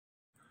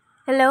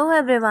Hello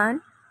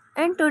everyone.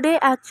 In today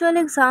actual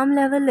exam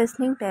level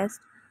listening test,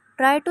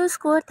 try to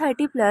score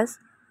 30 plus.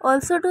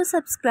 Also to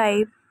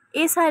subscribe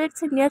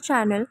IELTS India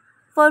channel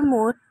for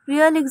more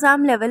real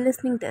exam level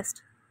listening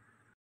test.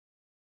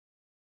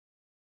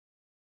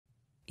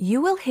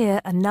 You will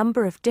hear a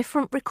number of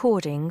different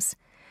recordings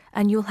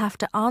and you'll have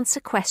to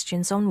answer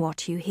questions on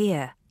what you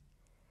hear.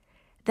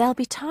 There'll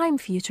be time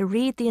for you to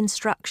read the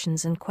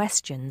instructions and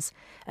questions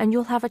and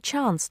you'll have a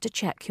chance to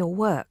check your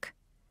work.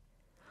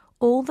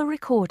 All the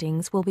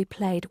recordings will be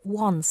played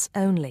once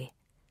only.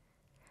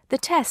 The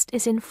test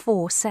is in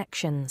 4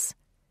 sections.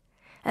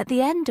 At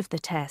the end of the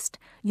test,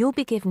 you'll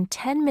be given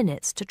 10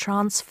 minutes to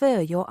transfer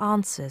your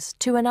answers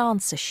to an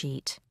answer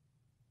sheet.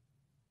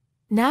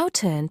 Now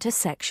turn to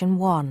Section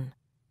 1.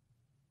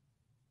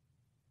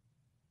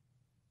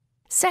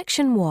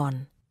 Section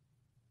 1.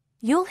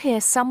 You'll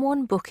hear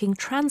someone booking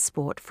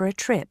transport for a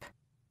trip.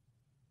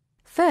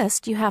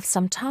 First, you have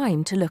some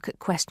time to look at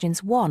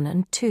questions 1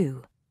 and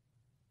 2.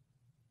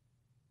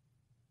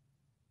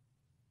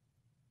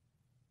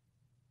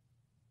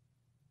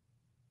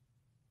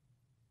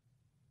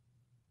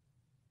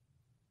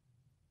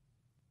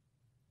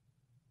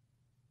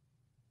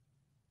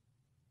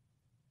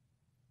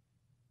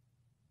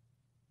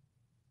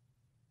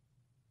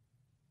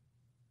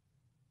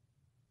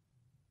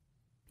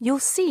 You'll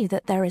see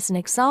that there is an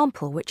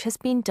example which has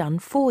been done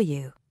for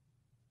you.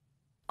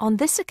 On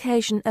this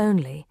occasion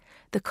only,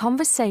 the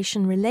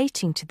conversation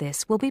relating to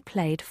this will be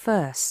played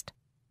first.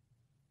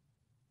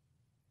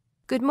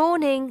 Good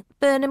morning,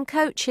 Burnham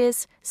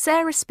Coaches.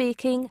 Sarah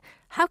speaking.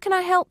 How can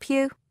I help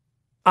you?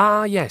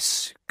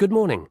 Yes. Good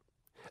morning.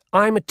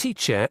 I'm a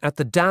teacher at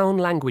the Down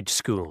Language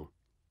School.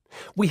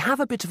 We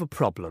have a bit of a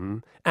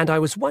problem, and I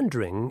was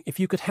wondering if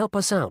you could help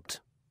us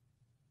out.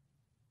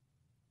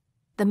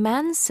 The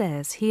man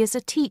says he is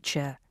a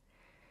teacher,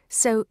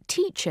 so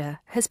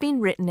teacher has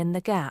been written in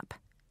the gap.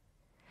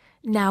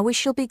 Now we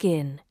shall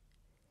begin.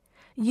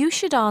 You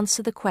should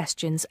answer the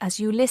questions as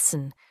you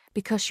listen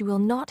because you will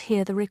not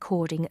hear the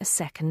recording a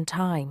second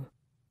time.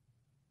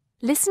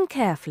 Listen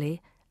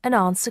carefully and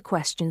answer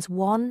questions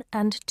 1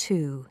 and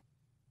 2.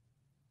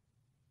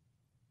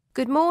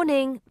 Good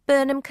morning,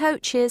 Burnham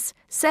Coaches.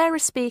 Sarah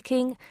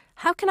speaking.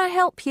 How can I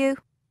help you?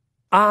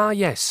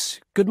 Yes.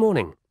 Good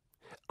morning.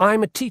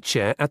 I'm a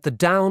teacher at the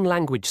Down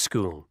Language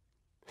School.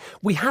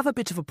 We have a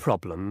bit of a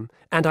problem,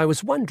 and I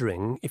was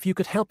wondering if you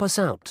could help us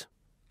out.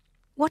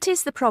 What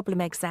is the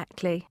problem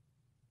exactly?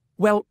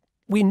 Well,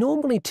 we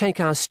normally take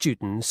our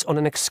students on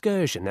an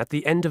excursion at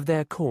the end of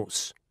their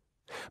course.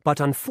 But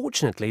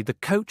unfortunately, the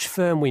coach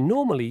firm we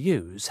normally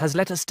use has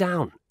let us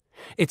down.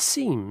 It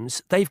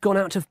seems they've gone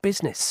out of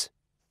business.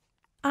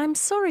 I'm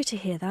sorry to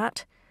hear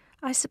that.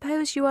 I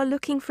suppose you are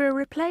looking for a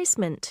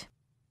replacement.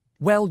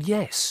 Well,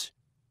 yes.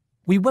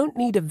 We won't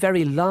need a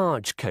very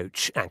large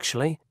coach,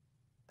 actually.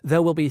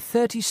 There will be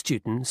 30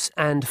 students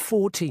and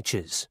 4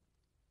 teachers.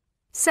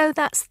 So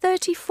that's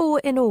 34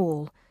 in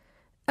all.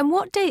 And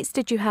what dates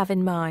did you have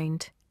in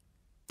mind?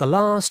 The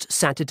last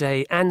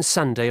Saturday and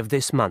Sunday of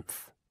this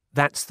month.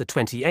 That's the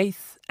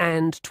 28th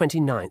and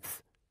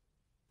 29th.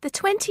 The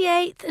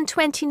 28th and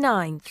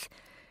 29th.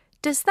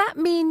 Does that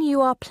mean you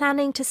are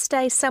planning to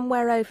stay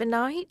somewhere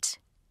overnight?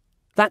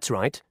 That's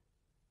right.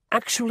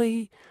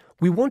 Actually,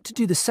 we want to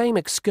do the same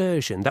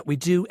excursion that we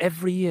do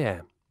every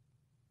year.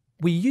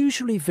 We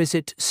usually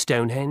visit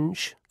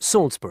Stonehenge,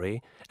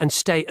 Salisbury, and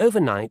stay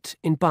overnight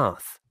in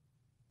Bath.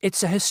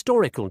 It's a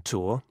historical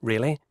tour,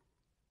 really.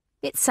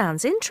 It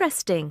sounds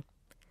interesting.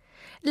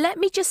 Let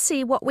me just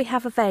see what we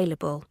have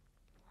available.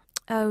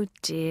 Oh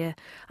dear,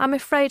 I'm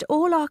afraid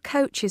all our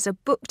coaches are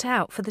booked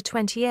out for the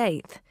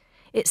 28th.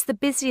 It's the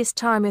busiest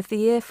time of the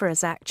year for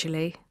us,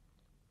 actually.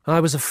 I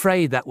was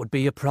afraid that would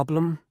be a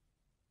problem.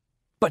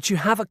 But you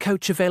have a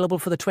coach available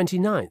for the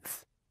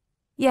 29th?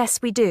 Yes,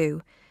 we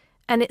do.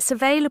 And it's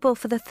available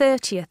for the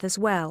 30th as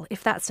well,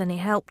 if that's any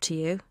help to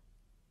you.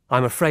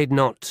 I'm afraid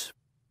not.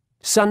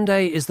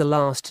 Sunday is the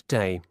last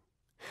day.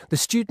 The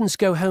students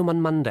go home on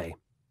Monday.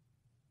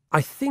 I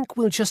think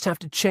we'll just have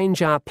to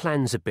change our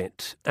plans a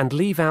bit and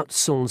leave out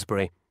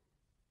Salisbury.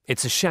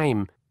 It's a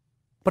shame,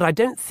 but I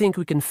don't think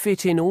we can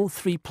fit in all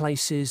 3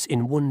 places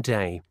in one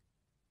day.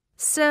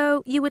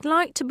 So you would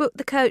like to book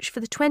the coach for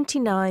the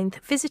 29th,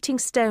 visiting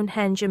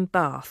Stonehenge and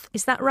Bath,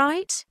 is that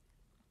right?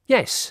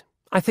 Yes,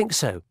 I think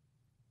so.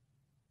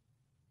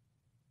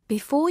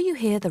 Before you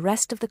hear the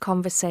rest of the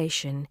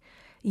conversation,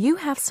 you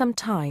have some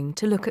time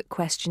to look at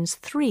questions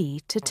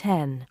 3 to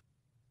 10.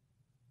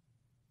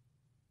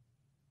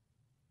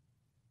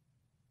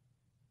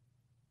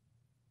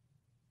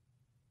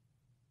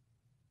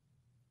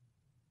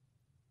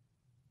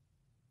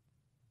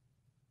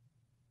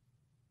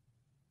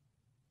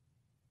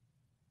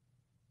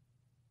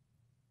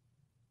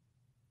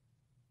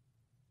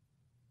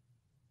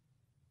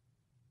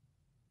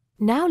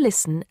 Now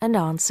listen and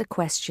answer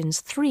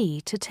questions 3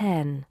 to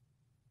 10.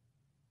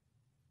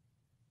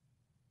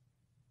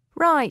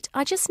 Right,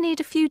 I just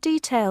need a few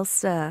details,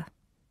 sir.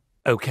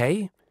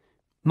 OK.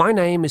 My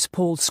name is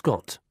Paul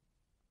Scott.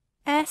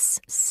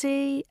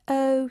 S-C-O-T?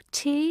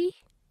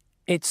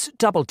 It's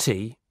double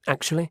T,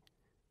 actually.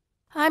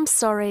 I'm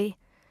sorry.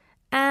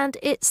 And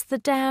it's the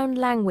Down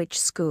Language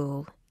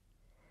School.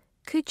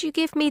 Could you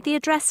give me the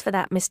address for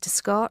that, Mr.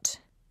 Scott?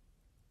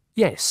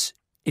 Yes,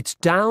 it's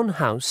Down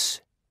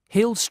House,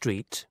 Hill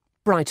Street,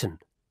 Brighton.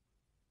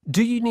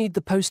 Do you need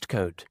the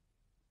postcode?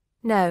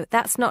 No,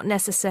 that's not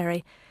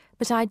necessary,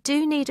 but I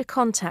do need a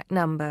contact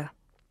number.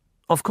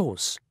 Of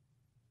course.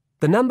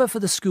 The number for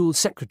the school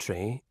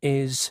secretary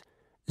is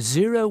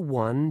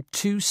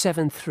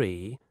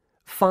 01273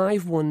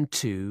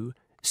 512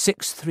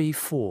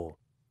 634.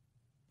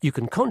 You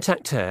can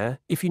contact her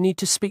if you need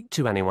to speak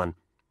to anyone.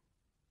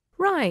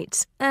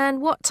 Right,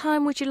 and what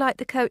time would you like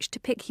the coach to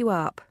pick you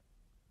up?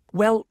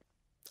 Well,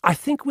 I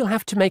think we'll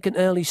have to make an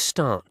early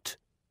start.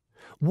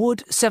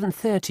 Would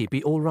 7:30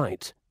 be all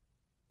right?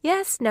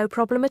 Yes, no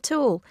problem at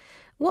all.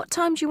 What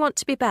time do you want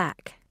to be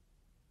back?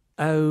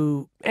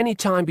 Oh, any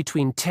time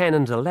between 10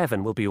 and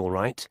 11 will be all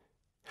right.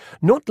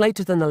 Not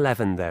later than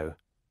 11, though.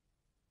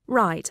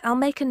 Right, I'll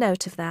make a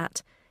note of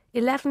that.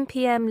 11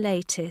 p.m.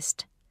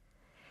 latest.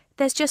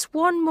 There's just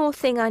one more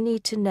thing I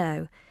need to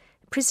know.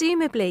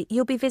 Presumably,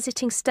 you'll be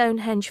visiting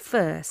Stonehenge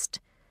first.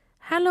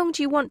 How long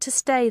do you want to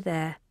stay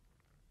there?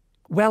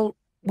 Well,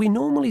 we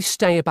normally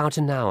stay about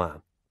an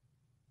hour.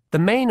 The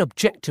main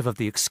objective of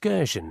the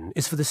excursion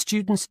is for the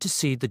students to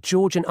see the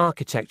Georgian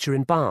architecture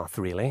in Bath,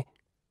 really.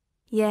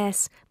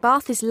 Yes,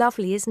 Bath is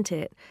lovely, isn't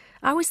it?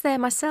 I was there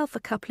myself a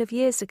couple of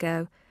years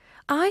ago.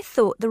 I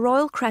thought the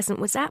Royal Crescent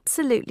was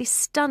absolutely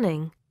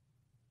stunning.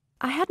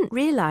 I hadn't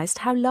realised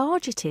how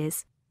large it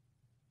is.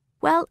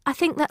 Well, I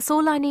think that's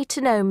all I need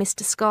to know,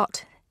 Mr.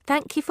 Scott.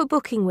 Thank you for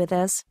booking with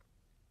us.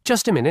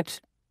 Just a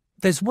minute.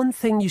 There's one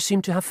thing you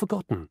seem to have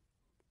forgotten.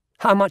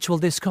 How much will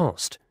this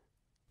cost?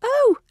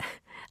 Oh,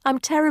 I'm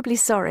terribly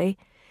sorry.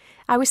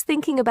 I was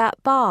thinking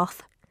about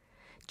Bath.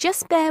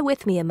 Just bear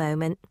with me a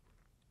moment.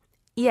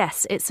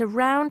 Yes, it's a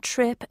round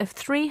trip of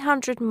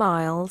 300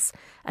 miles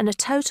and a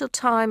total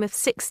time of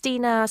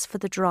 16 hours for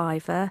the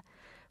driver.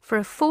 For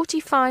a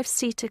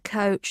 45-seater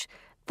coach,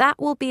 that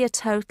will be a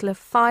total of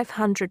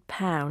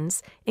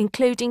 £500,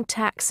 including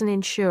tax and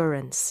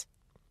insurance.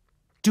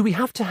 Do we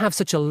have to have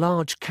such a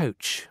large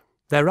coach?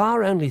 There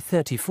are only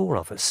 34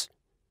 of us.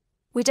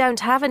 We don't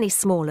have any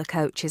smaller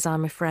coaches,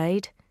 I'm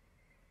afraid.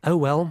 Oh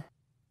well.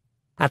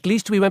 At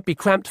least we won't be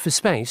cramped for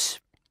space.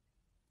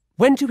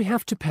 When do we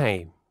have to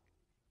pay?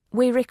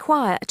 We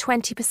require a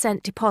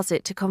 20%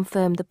 deposit to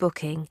confirm the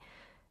booking.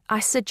 I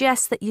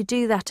suggest that you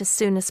do that as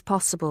soon as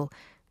possible,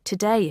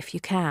 today if you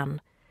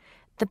can.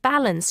 The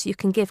balance you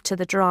can give to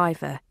the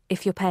driver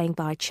if you're paying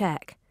by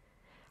cheque.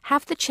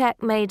 Have the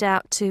cheque made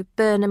out to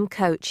Burnham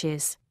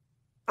Coaches.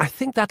 I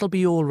think that'll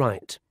be all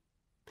right.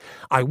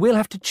 I will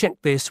have to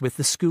check this with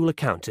the school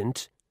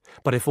accountant,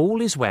 but if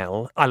all is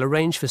well, I'll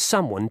arrange for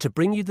someone to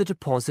bring you the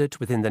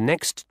deposit within the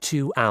next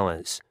 2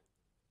 hours.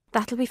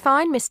 That'll be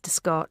fine, Mr.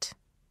 Scott.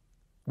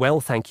 Well,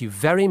 thank you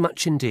very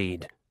much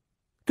indeed.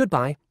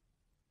 Goodbye.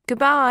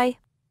 Goodbye.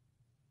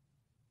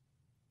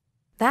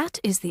 That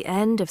is the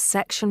end of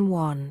section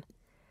 1.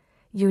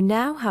 You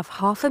now have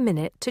half a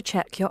minute to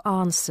check your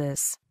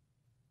answers.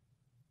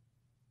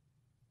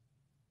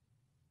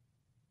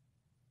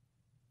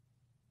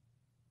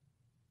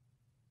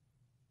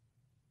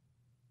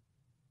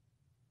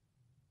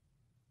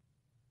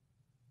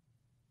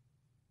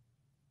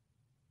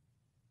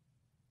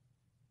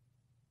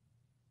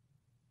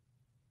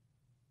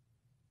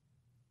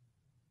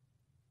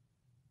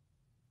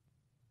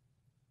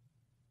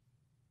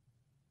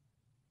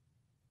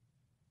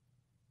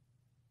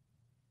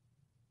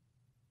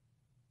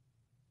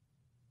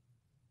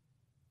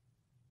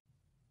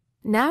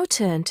 Now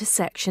turn to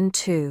Section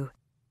 2.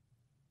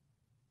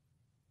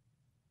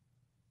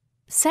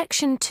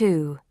 Section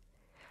 2.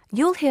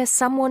 You'll hear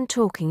someone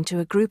talking to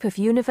a group of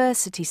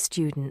university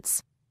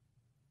students.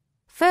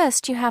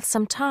 First, you have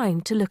some time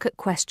to look at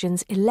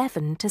questions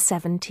 11 to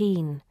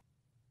 17.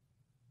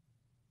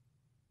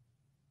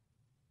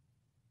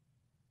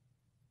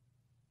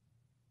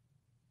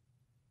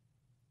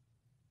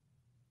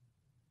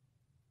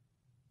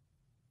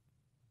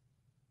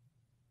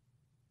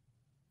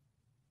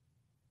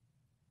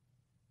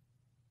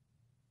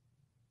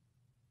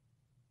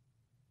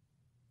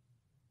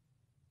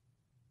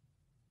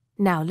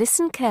 Now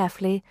listen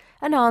carefully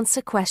and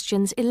answer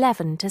questions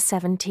 11 to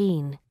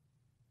 17.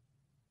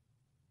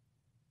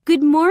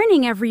 Good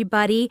morning,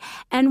 everybody,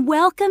 and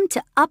welcome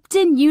to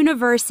Upton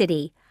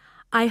University.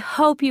 I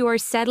hope you are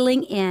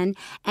settling in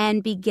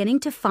and beginning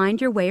to find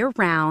your way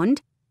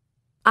around.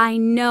 I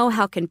know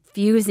how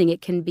confusing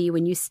it can be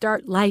when you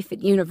start life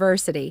at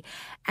university,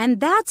 and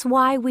that's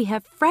why we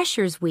have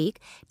Freshers Week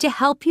to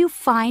help you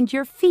find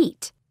your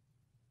feet.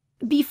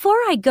 Before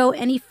I go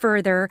any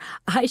further,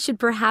 I should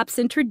perhaps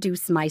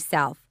introduce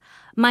myself.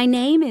 My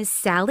name is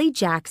Sally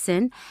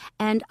Jackson,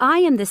 and I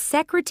am the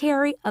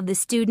Secretary of the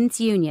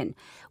Students' Union,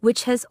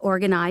 which has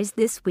organized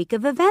this week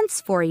of events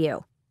for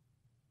you.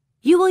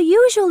 You will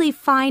usually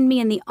find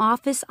me in the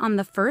office on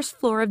the first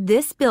floor of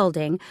this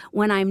building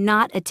when I'm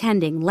not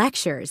attending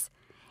lectures.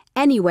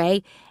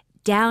 Anyway,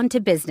 down to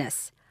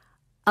business.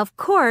 Of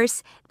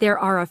course, there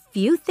are a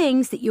few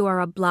things that you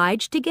are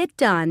obliged to get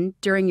done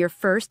during your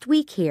first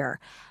week here.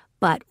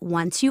 But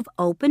once you've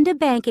opened a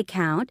bank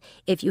account,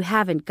 if you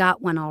haven't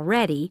got one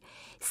already,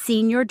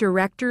 seen your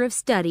director of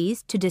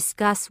studies to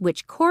discuss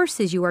which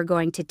courses you are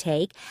going to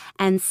take,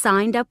 and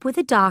signed up with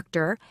a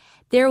doctor,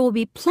 there will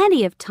be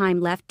plenty of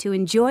time left to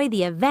enjoy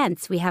the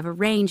events we have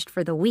arranged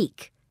for the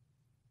week.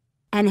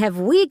 And have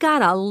we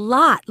got a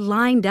lot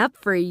lined up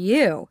for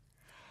you?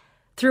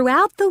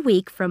 Throughout the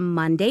week from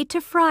Monday to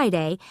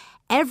Friday,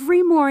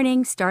 every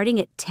morning starting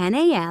at 10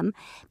 a.m.,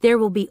 there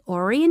will be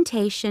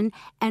orientation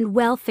and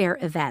welfare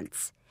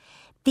events.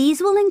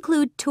 These will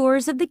include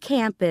tours of the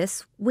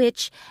campus,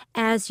 which,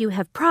 as you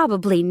have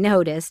probably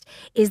noticed,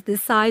 is the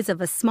size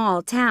of a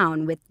small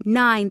town with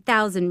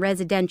 9,000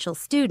 residential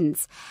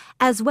students,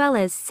 as well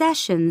as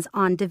sessions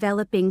on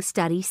developing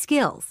study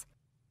skills.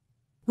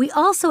 We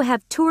also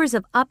have tours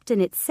of Upton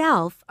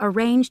itself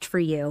arranged for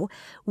you,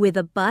 with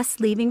a bus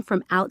leaving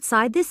from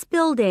outside this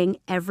building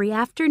every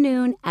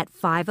afternoon at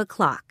 5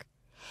 o'clock.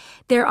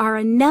 There are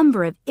a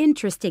number of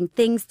interesting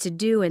things to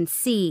do and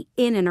see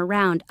in and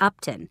around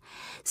Upton,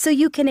 so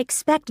you can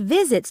expect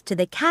visits to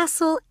the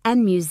castle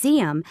and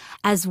museum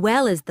as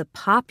well as the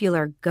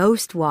popular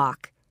Ghost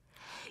Walk.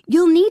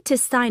 You'll need to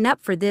sign up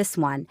for this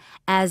one,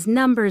 as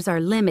numbers are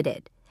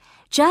limited.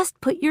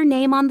 Just put your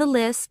name on the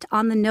list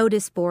on the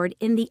notice board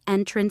in the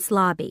entrance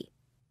lobby.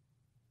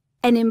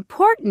 An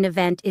important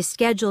event is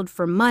scheduled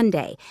for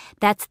Monday,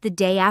 that's the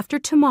day after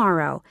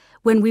tomorrow,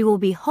 when we will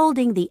be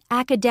holding the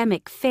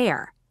academic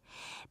fair.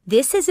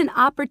 This is an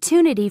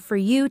opportunity for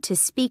you to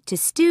speak to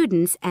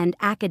students and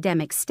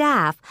academic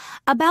staff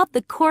about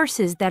the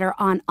courses that are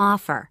on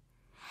offer.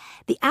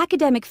 The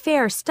academic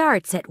fair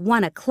starts at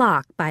 1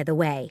 o'clock, by the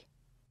way.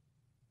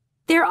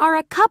 There are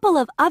a couple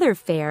of other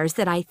fairs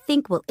that I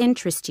think will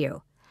interest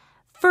you.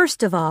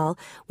 First of all,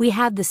 we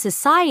have the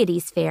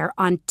Societies Fair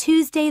on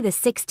Tuesday the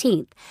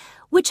 16th,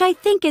 which I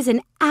think is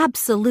an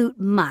absolute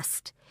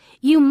must.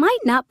 You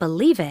might not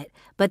believe it,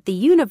 but the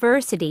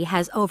university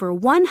has over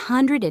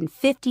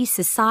 150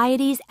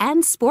 societies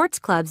and sports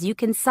clubs you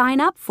can sign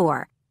up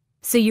for,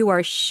 so you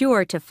are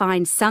sure to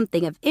find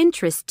something of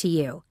interest to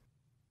you.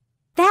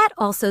 That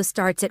also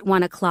starts at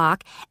 1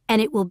 o'clock,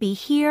 and it will be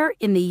here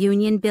in the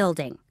Union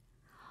Building.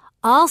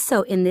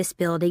 Also in this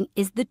building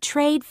is the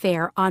Trade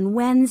Fair on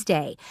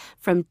Wednesday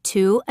from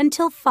 2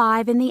 until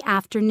 5 in the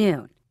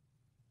afternoon.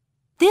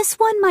 This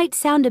one might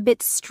sound a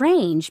bit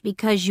strange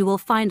because you will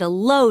find a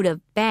load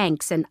of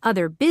banks and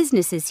other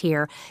businesses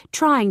here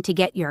trying to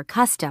get your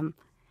custom.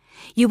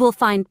 You will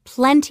find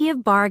plenty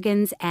of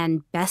bargains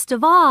and, best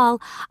of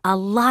all, a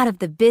lot of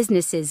the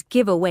businesses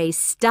give away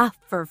stuff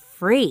for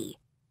free.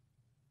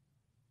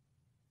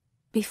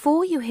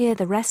 Before you hear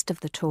the rest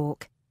of the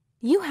talk,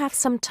 you have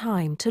some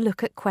time to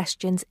look at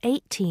questions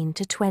 18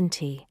 to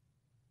 20.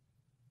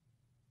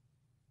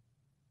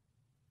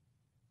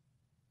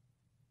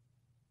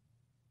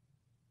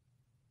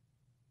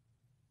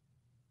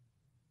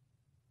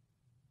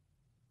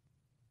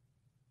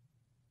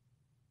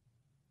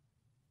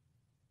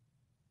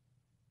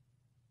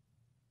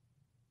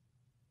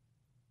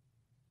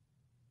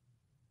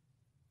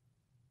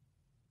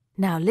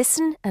 Now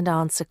listen and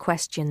answer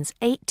questions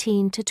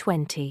 18 to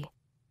 20.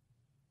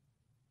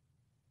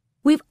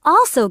 We've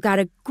also got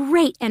a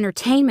great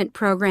entertainment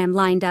program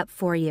lined up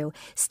for you,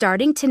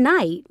 starting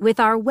tonight with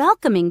our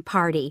welcoming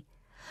party.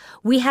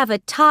 We have a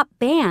top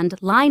band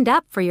lined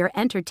up for your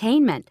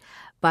entertainment,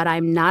 but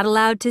I'm not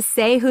allowed to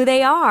say who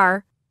they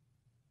are.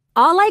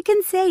 All I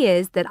can say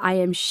is that I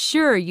am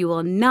sure you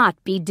will not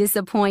be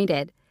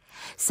disappointed.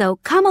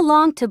 So come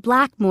along to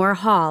Blackmore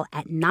Hall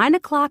at 9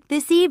 o'clock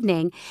this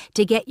evening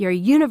to get your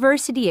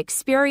university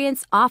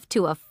experience off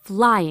to a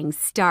flying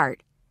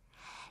start.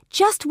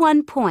 Just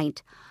one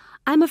point.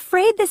 I'm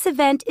afraid this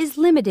event is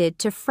limited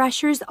to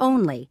freshers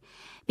only.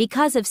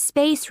 Because of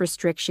space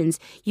restrictions,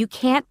 you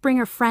can't bring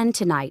a friend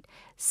tonight.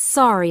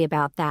 Sorry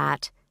about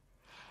that.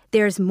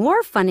 There's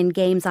more fun and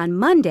games on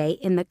Monday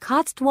in the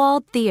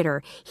Cotswold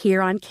Theater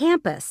here on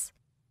campus.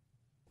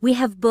 We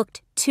have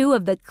booked two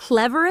of the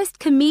cleverest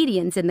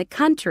comedians in the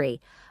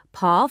country,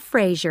 Paul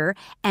Frazier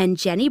and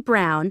Jenny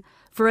Brown,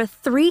 for a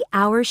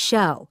 3-hour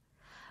show.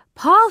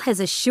 Paul has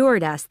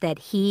assured us that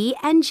he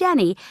and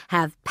Jenny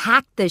have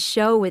packed the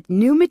show with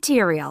new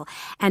material,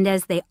 and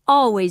as they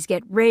always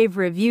get rave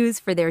reviews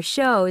for their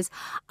shows,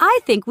 I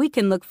think we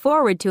can look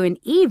forward to an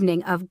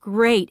evening of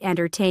great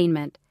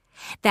entertainment.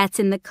 That's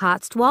in the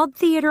Cotswold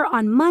Theater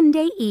on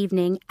Monday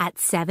evening at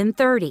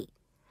 7:30.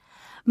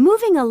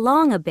 Moving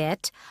along a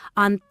bit,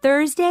 on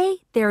Thursday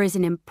there is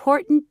an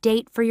important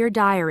date for your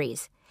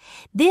diaries.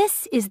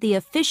 This is the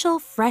official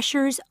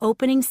Freshers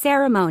Opening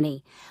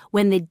Ceremony,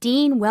 when the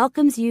Dean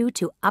welcomes you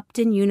to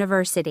Upton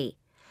University.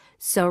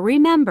 So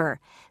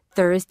remember,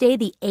 Thursday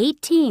the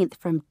 18th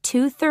from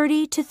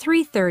 2:30 to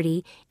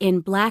 3:30 in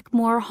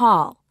Blackmore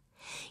Hall.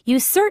 You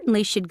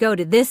certainly should go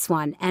to this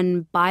one,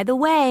 and by the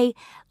way,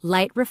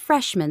 light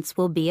refreshments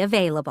will be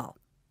available.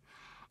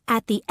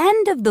 At the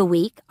end of the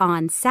week,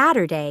 on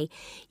Saturday,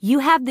 you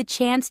have the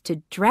chance to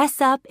dress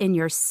up in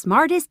your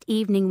smartest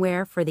evening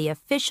wear for the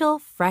official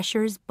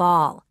Freshers'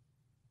 Ball.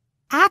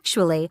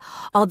 Actually,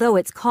 although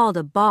it's called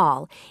a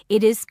ball,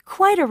 it is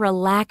quite a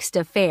relaxed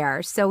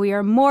affair, so we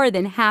are more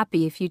than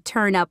happy if you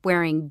turn up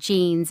wearing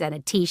jeans and a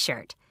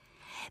t-shirt.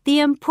 The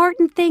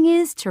important thing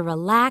is to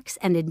relax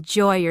and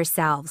enjoy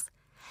yourselves.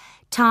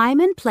 Time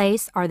and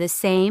place are the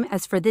same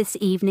as for this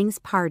evening's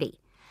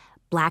party.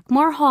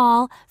 Blackmore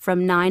Hall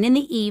from 9 in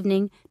the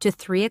evening to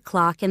 3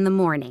 o'clock in the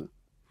morning.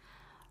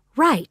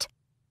 Right.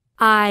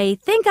 I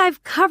think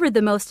I've covered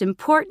the most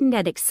important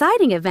and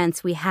exciting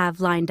events we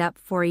have lined up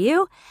for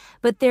you,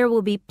 but there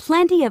will be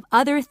plenty of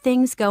other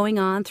things going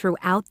on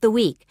throughout the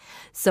week,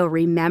 so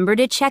remember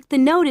to check the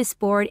notice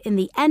board in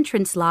the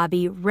entrance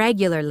lobby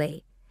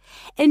regularly.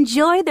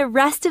 Enjoy the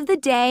rest of the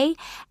day,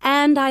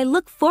 and I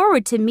look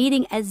forward to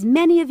meeting as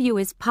many of you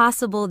as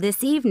possible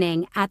this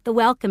evening at the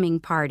welcoming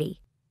party.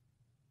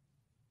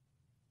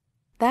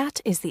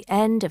 That is the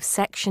end of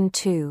Section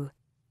 2.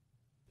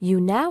 You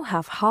now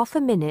have half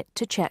a minute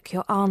to check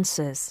your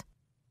answers.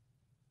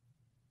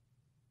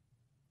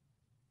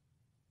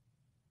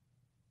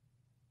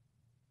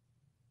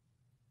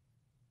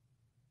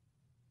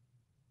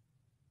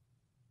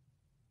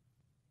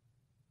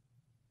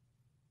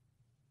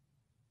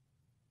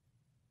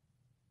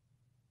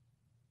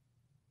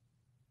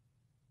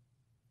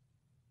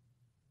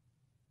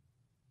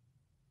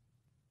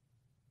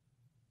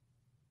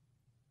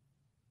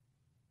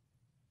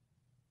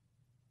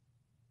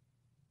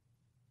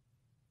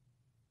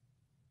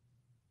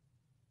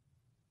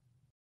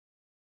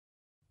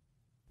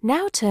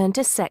 Now turn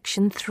to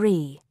Section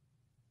 3.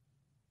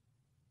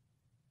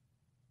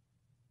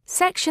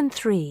 Section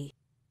 3.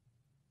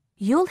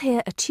 You'll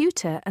hear a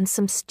tutor and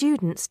some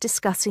students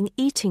discussing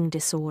eating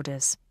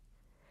disorders.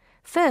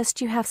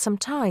 First, you have some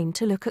time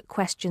to look at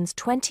questions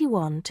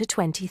 21 to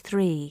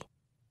 23.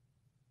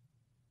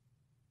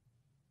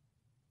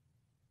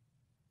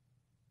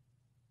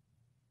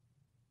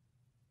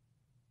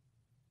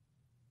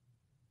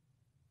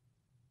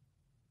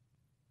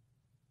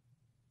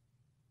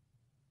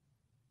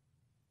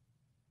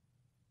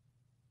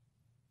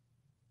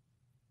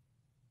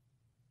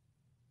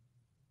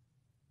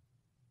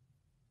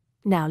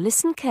 Now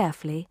listen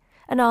carefully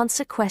and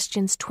answer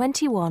questions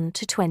 21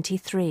 to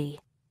 23.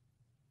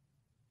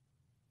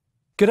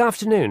 Good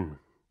afternoon.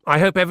 I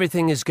hope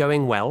everything is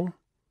going well.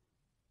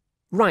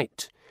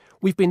 Right,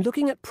 we've been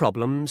looking at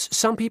problems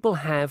some people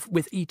have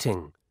with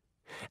eating.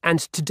 And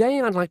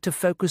today I'd like to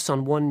focus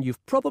on one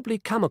you've probably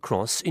come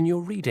across in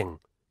your reading.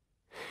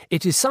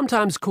 It is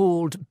sometimes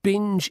called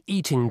binge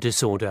eating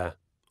disorder,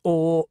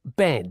 or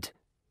BED.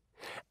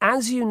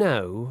 As you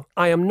know,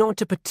 I am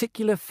not a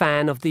particular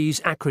fan of these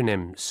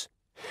acronyms,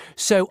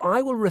 so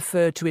I will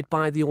refer to it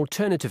by the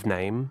alternative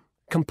name,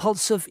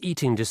 compulsive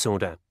eating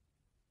disorder.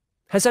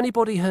 Has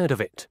anybody heard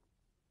of it?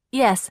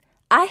 Yes,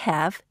 I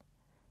have.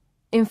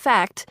 In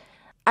fact,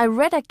 I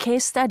read a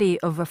case study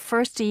of a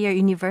first-year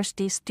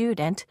university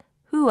student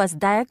who was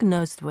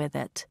diagnosed with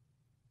it.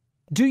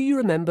 Do you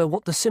remember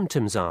what the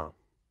symptoms are?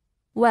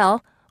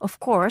 Well, of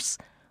course,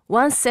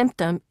 one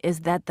symptom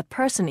is that the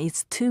person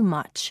eats too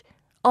much,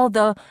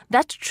 although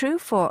that's true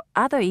for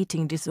other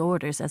eating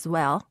disorders as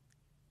well.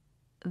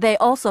 They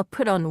also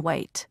put on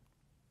weight.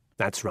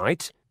 That's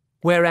right.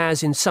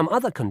 Whereas in some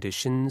other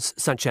conditions,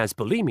 such as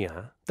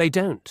bulimia, they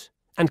don't,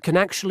 and can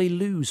actually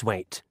lose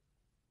weight.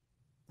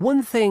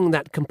 One thing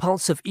that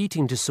compulsive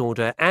eating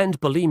disorder and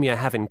bulimia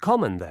have in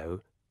common,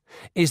 though,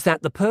 is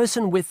that the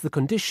person with the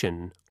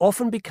condition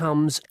often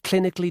becomes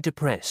clinically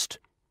depressed.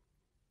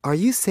 Are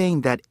you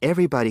saying that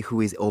everybody who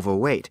is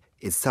overweight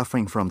is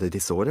suffering from the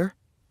disorder?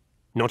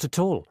 Not at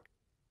all.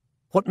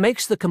 What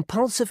makes the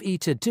compulsive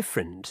eater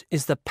different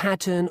is the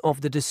pattern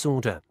of the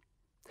disorder.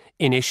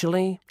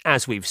 Initially,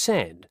 as we've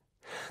said,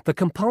 the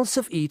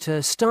compulsive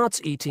eater starts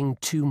eating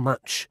too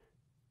much.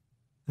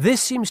 This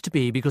seems to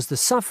be because the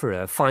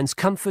sufferer finds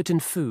comfort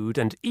in food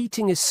and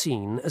eating is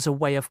seen as a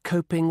way of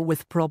coping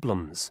with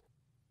problems.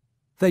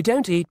 They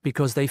don't eat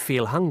because they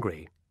feel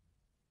hungry.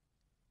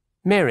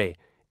 Mary,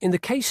 in the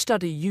case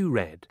study you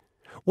read,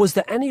 was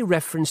there any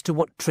reference to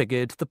what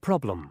triggered the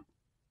problem?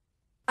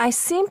 I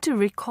seem to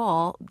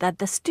recall that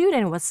the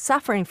student was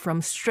suffering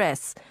from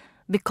stress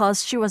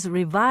because she was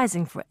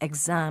revising for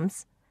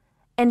exams,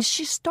 and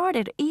she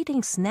started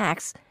eating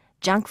snacks,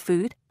 junk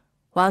food,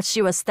 while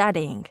she was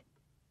studying.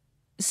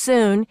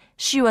 Soon,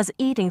 she was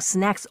eating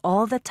snacks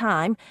all the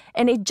time,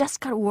 and it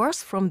just got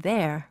worse from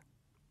there.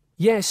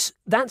 Yes,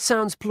 that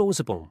sounds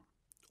plausible,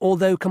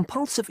 although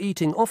compulsive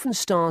eating often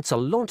starts a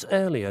lot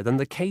earlier than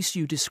the case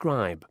you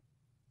describe.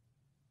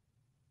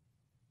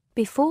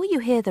 Before you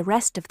hear the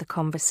rest of the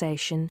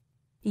conversation,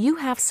 you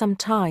have some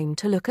time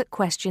to look at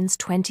questions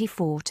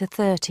 24 to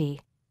 30.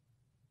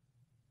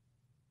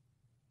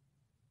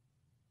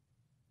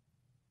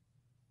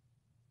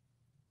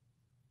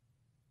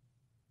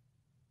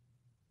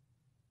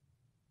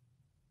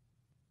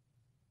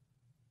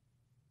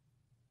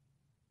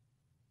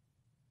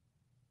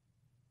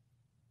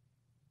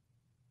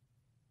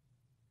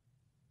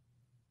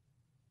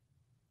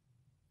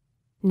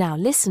 Now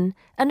listen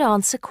and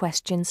answer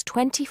questions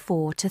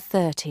 24 to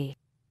 30.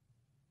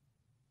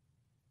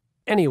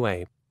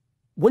 Anyway,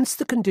 once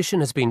the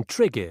condition has been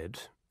triggered,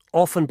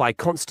 often by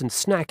constant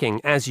snacking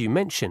as you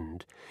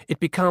mentioned, it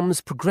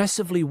becomes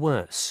progressively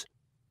worse.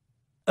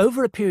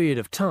 Over a period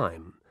of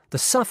time, the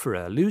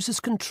sufferer loses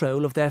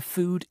control of their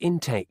food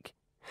intake.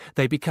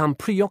 They become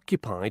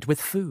preoccupied with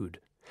food,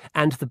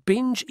 and the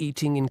binge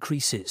eating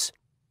increases.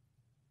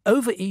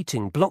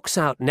 Overeating blocks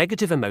out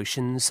negative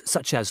emotions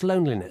such as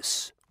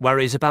loneliness,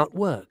 worries about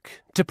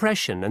work,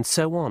 depression, and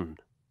so on.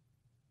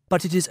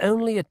 But it is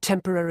only a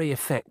temporary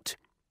effect.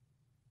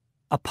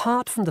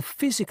 Apart from the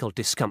physical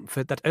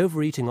discomfort that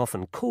overeating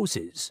often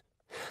causes,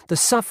 the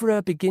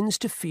sufferer begins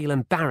to feel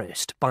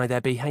embarrassed by their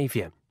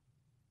behavior.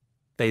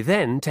 They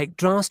then take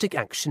drastic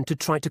action to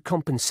try to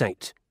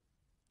compensate.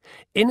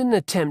 In an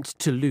attempt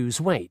to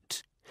lose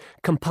weight,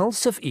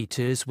 compulsive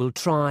eaters will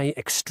try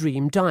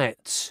extreme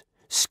diets,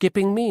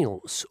 skipping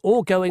meals,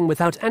 or going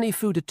without any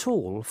food at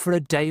all for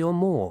a day or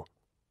more.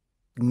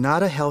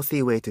 Not a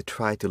healthy way to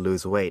try to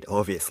lose weight,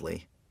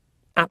 obviously.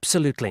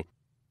 Absolutely.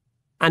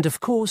 And of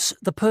course,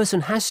 the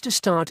person has to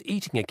start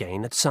eating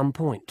again at some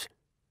point.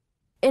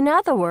 In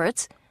other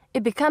words,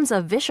 it becomes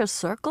a vicious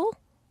circle?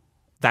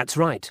 That's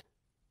right.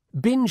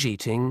 Binge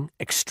eating,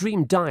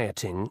 extreme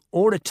dieting,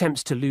 or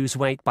attempts to lose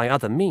weight by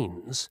other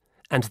means,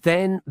 and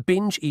then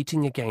binge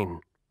eating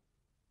again.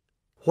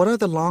 What are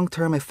the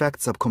long-term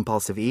effects of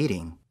compulsive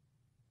eating?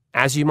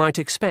 As you might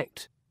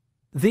expect,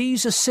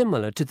 these are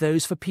similar to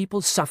those for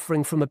people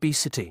suffering from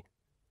obesity.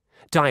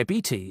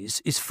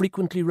 Diabetes is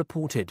frequently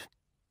reported.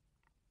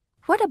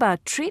 What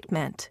about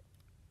treatment?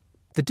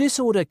 The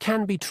disorder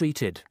can be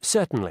treated,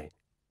 certainly.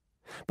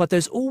 But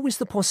there's always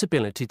the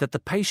possibility that the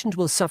patient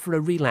will suffer a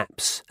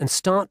relapse and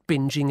start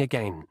binging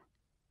again.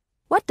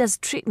 What does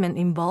treatment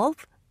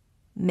involve?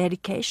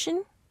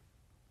 Medication?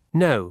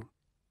 No.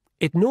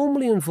 It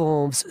normally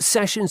involves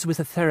sessions with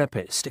a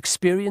therapist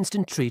experienced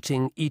in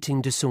treating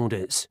eating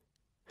disorders.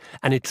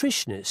 A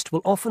nutritionist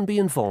will often be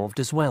involved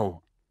as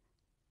well.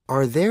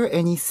 Are there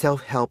any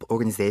self-help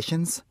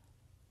organizations?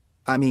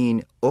 I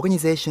mean,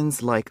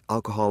 organizations like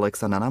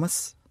Alcoholics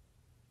Anonymous?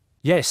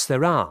 Yes,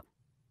 there are.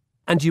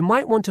 And you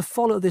might want to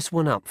follow this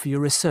one up for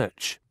your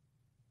research.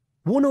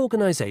 One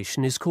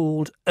organization is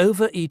called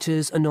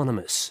Overeaters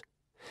Anonymous,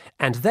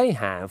 and they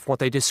have what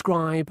they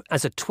describe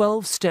as a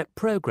 12-step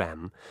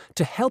program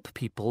to help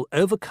people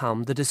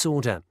overcome the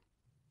disorder.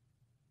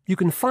 You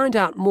can find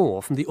out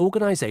more from the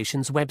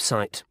organization's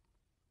website.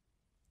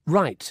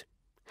 Right.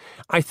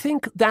 I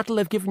think that'll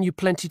have given you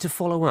plenty to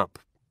follow up.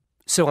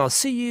 So I'll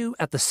see you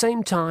at the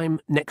same time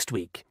next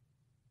week.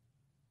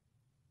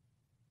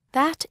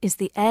 That is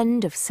the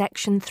end of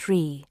section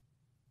 3.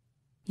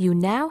 You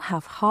now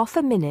have half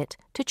a minute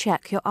to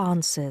check your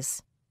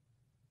answers.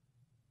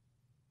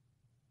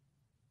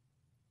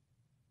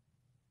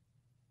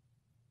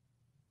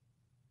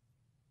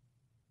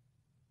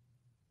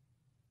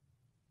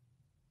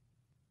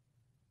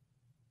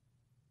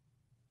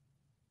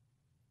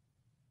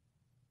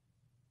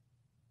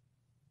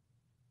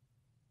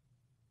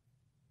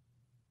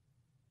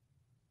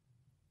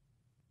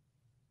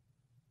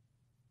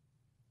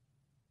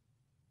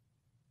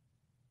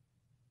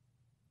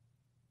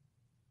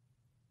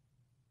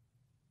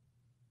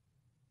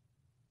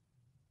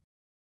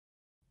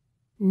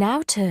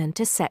 Now turn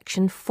to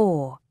section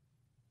 4.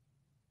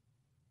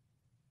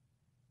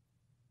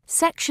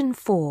 Section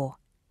 4.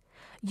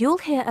 You'll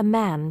hear a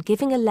man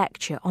giving a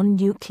lecture on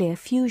nuclear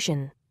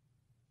fusion.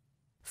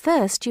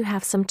 First, you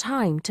have some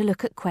time to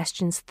look at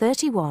questions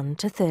 31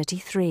 to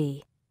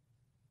 33.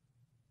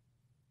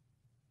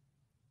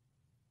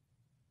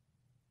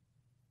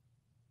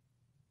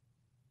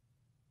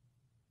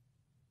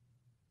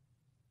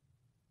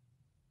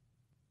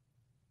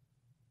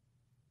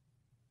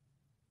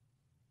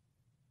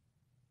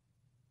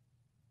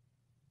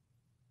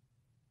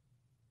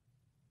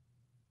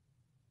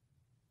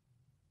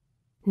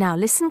 Now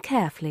listen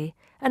carefully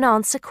and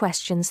answer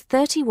questions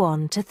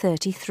 31 to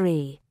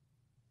 33.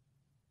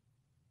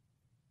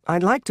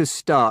 I'd like to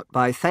start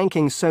by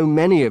thanking so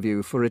many of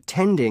you for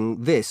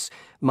attending this,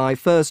 my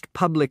first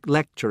public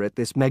lecture at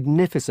this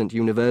magnificent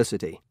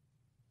university.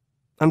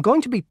 I'm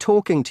going to be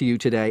talking to you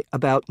today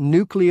about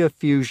nuclear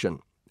fusion.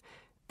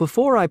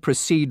 Before I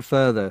proceed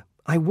further,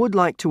 I would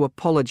like to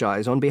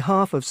apologize on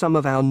behalf of some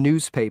of our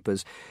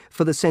newspapers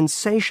for the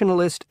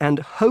sensationalist and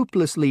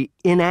hopelessly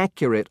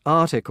inaccurate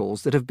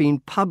articles that have been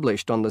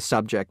published on the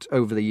subject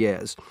over the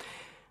years.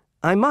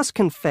 I must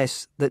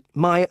confess that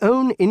my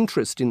own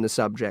interest in the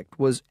subject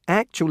was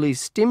actually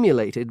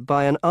stimulated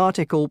by an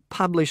article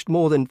published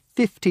more than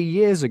 50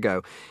 years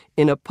ago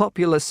in a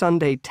popular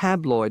Sunday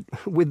tabloid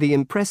with the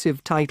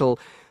impressive title,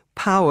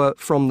 Power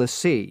from the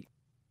Sea.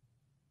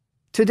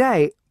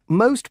 Today,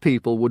 most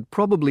people would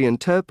probably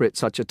interpret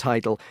such a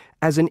title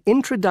as an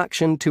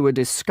introduction to a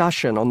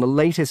discussion on the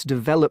latest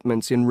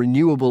developments in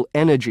renewable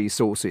energy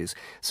sources,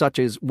 such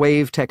as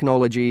wave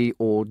technology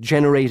or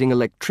generating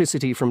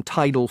electricity from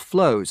tidal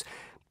flows.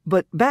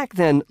 But back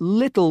then,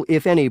 little,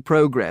 if any,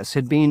 progress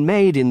had been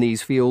made in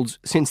these fields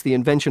since the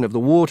invention of the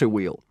water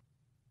wheel.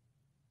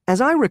 As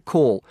I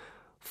recall,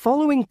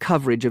 following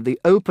coverage of the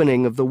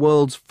opening of the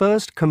world's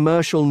first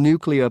commercial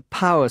nuclear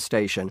power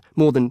station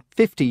more than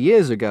 50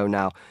 years ago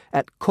now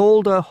at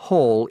Calder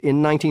Hall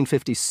in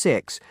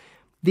 1956,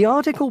 the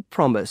article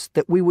promised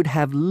that we would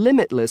have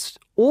limitless,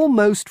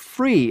 almost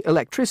free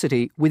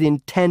electricity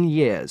within 10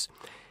 years.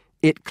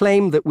 It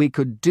claimed that we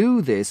could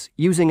do this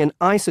using an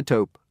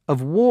isotope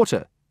of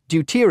water,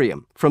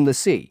 deuterium, from the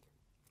sea.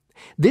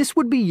 This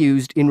would be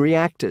used in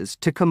reactors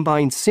to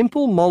combine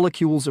simple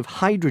molecules of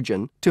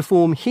hydrogen to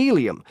form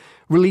helium,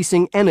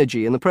 releasing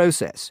energy in the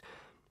process.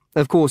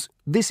 Of course,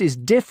 this is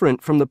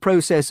different from the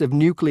process of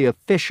nuclear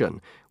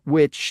fission,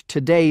 which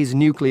today's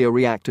nuclear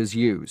reactors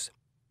use.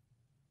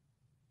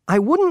 I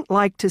wouldn't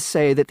like to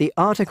say that the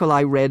article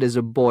I read as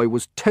a boy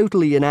was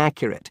totally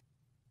inaccurate.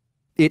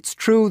 It's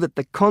true that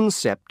the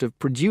concept of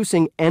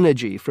producing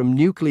energy from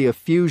nuclear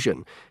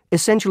fusion,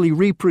 essentially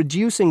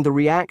reproducing the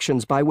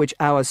reactions by which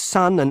our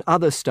sun and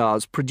other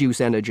stars produce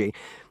energy,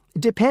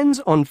 depends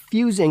on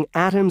fusing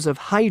atoms of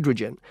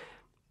hydrogen,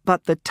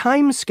 but the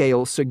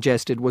timescale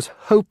suggested was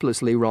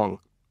hopelessly wrong.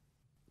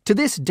 To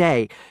this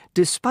day,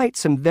 despite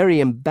some very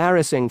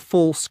embarrassing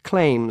false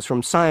claims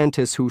from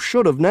scientists who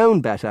should have known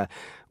better,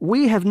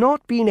 we have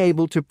not been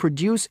able to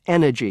produce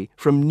energy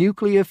from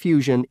nuclear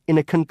fusion in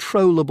a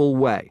controllable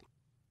way.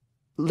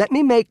 Let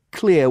me make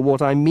clear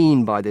what I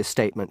mean by this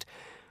statement,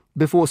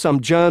 before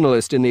some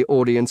journalist in the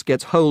audience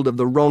gets hold of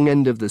the wrong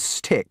end of the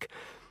stick.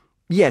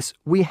 Yes,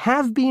 we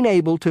have been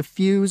able to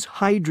fuse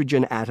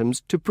hydrogen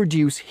atoms to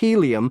produce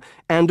helium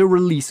and a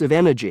release of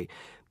energy,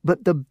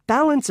 but the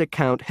balance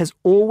account has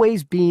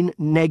always been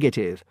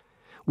negative.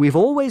 We've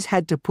always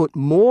had to put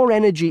more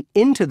energy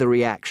into the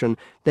reaction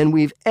than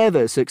we've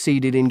ever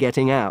succeeded in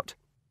getting out.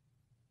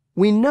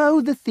 We know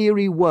the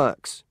theory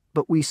works,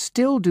 but we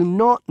still do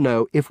not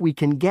know if we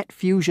can get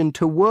fusion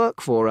to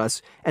work for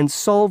us and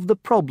solve the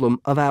problem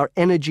of our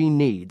energy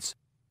needs.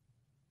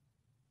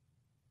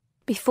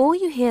 Before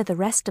you hear the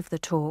rest of the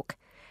talk,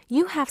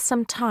 you have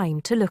some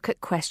time to look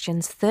at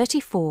questions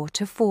 34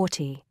 to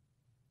 40.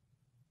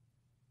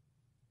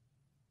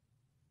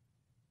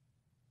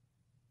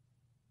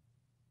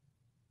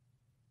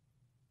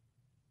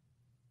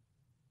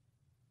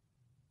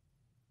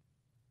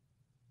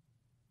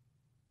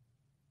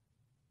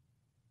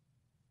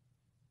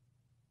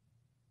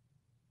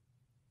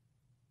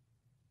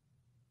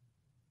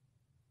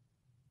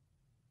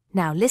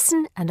 Now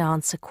listen and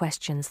answer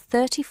questions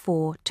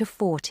 34 to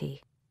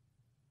 40.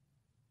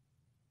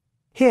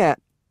 Here,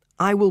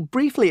 I will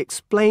briefly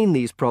explain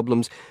these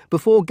problems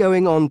before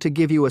going on to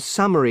give you a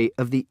summary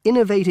of the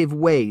innovative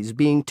ways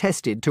being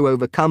tested to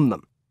overcome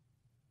them.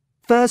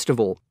 First of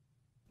all,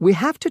 we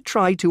have to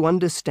try to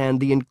understand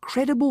the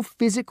incredible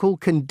physical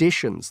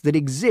conditions that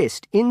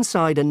exist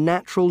inside a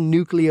natural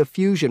nuclear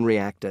fusion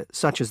reactor,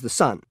 such as the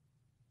Sun.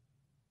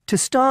 To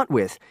start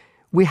with,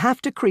 we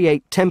have to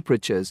create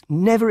temperatures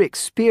never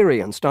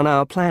experienced on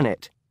our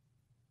planet.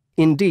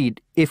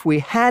 Indeed, if we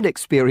had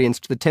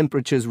experienced the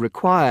temperatures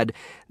required,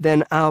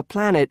 then our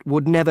planet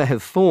would never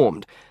have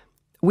formed.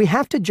 We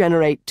have to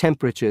generate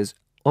temperatures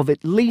of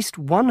at least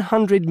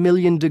 100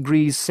 million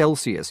degrees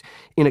Celsius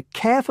in a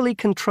carefully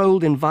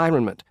controlled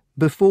environment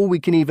before we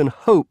can even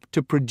hope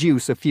to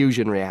produce a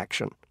fusion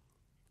reaction.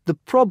 The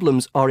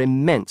problems are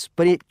immense,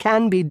 but it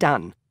can be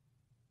done.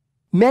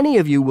 Many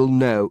of you will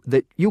know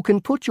that you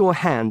can put your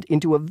hand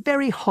into a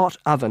very hot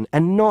oven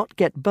and not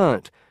get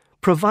burnt,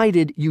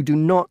 provided you do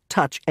not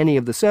touch any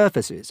of the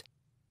surfaces.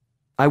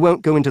 I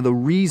won't go into the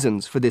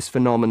reasons for this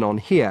phenomenon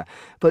here,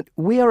 but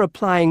we are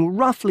applying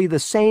roughly the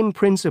same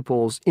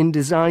principles in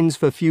designs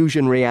for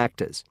fusion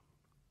reactors.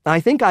 I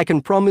think I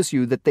can promise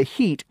you that the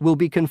heat will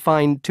be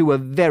confined to a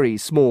very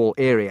small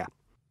area.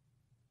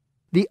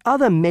 The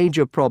other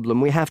major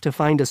problem we have to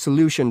find a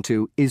solution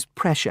to is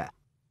pressure.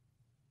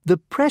 The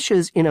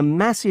pressures in a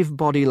massive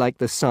body like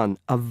the Sun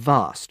are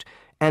vast,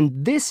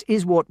 and this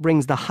is what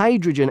brings the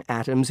hydrogen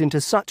atoms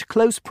into such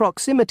close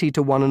proximity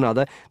to one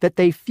another that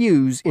they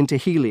fuse into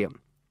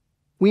helium.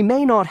 We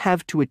may not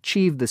have to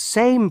achieve the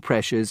same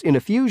pressures in a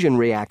fusion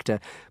reactor,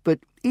 but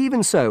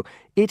even so,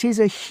 it is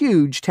a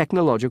huge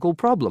technological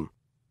problem.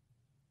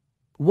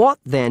 What,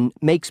 then,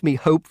 makes me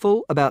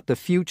hopeful about the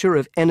future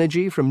of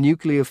energy from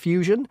nuclear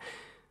fusion?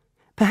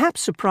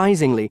 Perhaps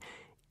surprisingly,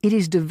 it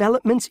is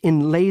developments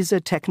in laser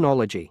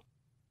technology.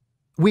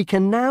 We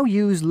can now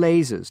use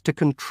lasers to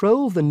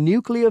control the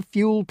nuclear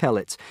fuel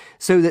pellets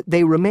so that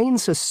they remain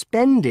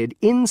suspended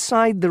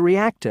inside the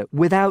reactor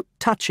without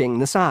touching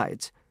the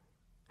sides.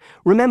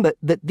 Remember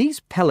that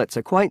these pellets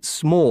are quite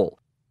small,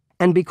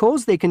 and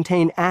because they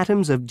contain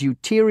atoms of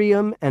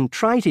deuterium and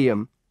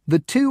tritium, the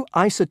two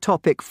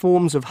isotopic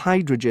forms of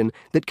hydrogen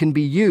that can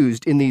be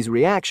used in these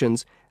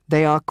reactions,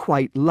 they are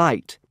quite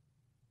light.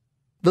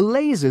 The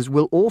lasers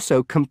will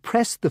also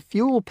compress the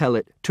fuel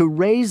pellet to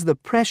raise the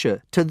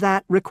pressure to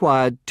that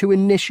required to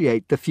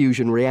initiate the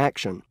fusion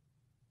reaction.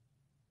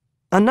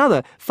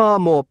 Another, far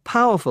more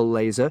powerful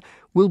laser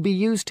will be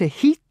used to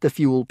heat the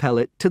fuel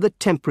pellet to the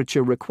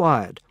temperature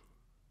required.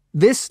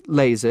 This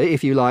laser,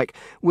 if you like,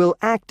 will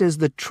act as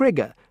the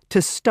trigger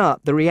to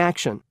start the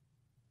reaction.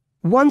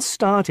 Once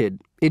started,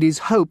 it is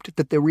hoped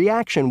that the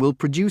reaction will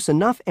produce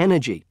enough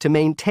energy to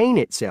maintain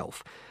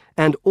itself,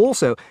 and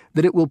also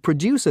that it will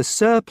produce a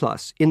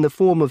surplus in the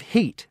form of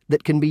heat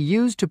that can be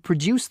used to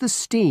produce the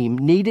steam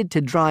needed to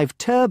drive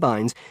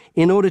turbines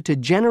in order to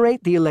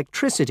generate the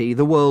electricity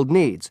the world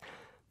needs.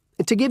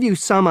 To give you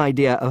some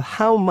idea of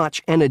how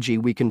much energy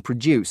we can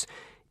produce,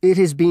 it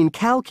has been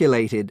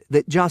calculated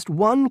that just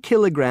 1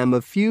 kilogram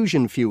of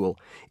fusion fuel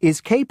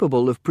is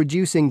capable of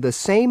producing the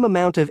same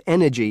amount of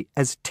energy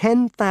as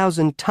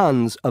 10,000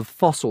 tons of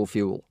fossil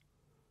fuel.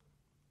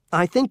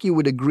 I think you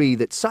would agree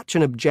that such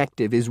an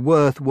objective is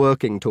worth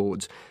working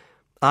towards.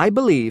 I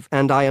believe,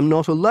 and I am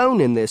not alone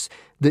in this,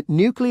 that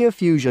nuclear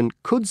fusion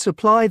could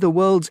supply the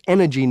world's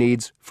energy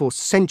needs for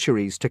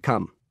centuries to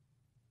come.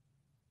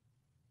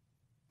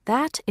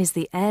 That is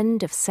the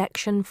end of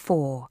section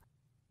 4.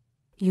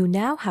 You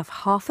now have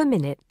half a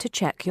minute to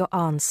check your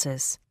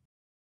answers.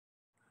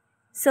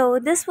 So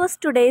this was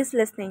today's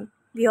listening.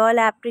 We all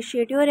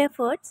appreciate your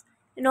efforts,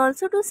 and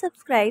also to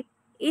subscribe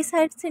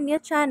A-Sites India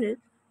channel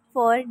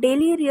for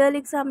daily real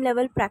exam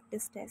level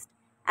practice test,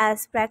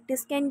 as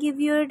practice can give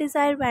you a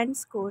desired band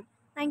score.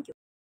 Thank you.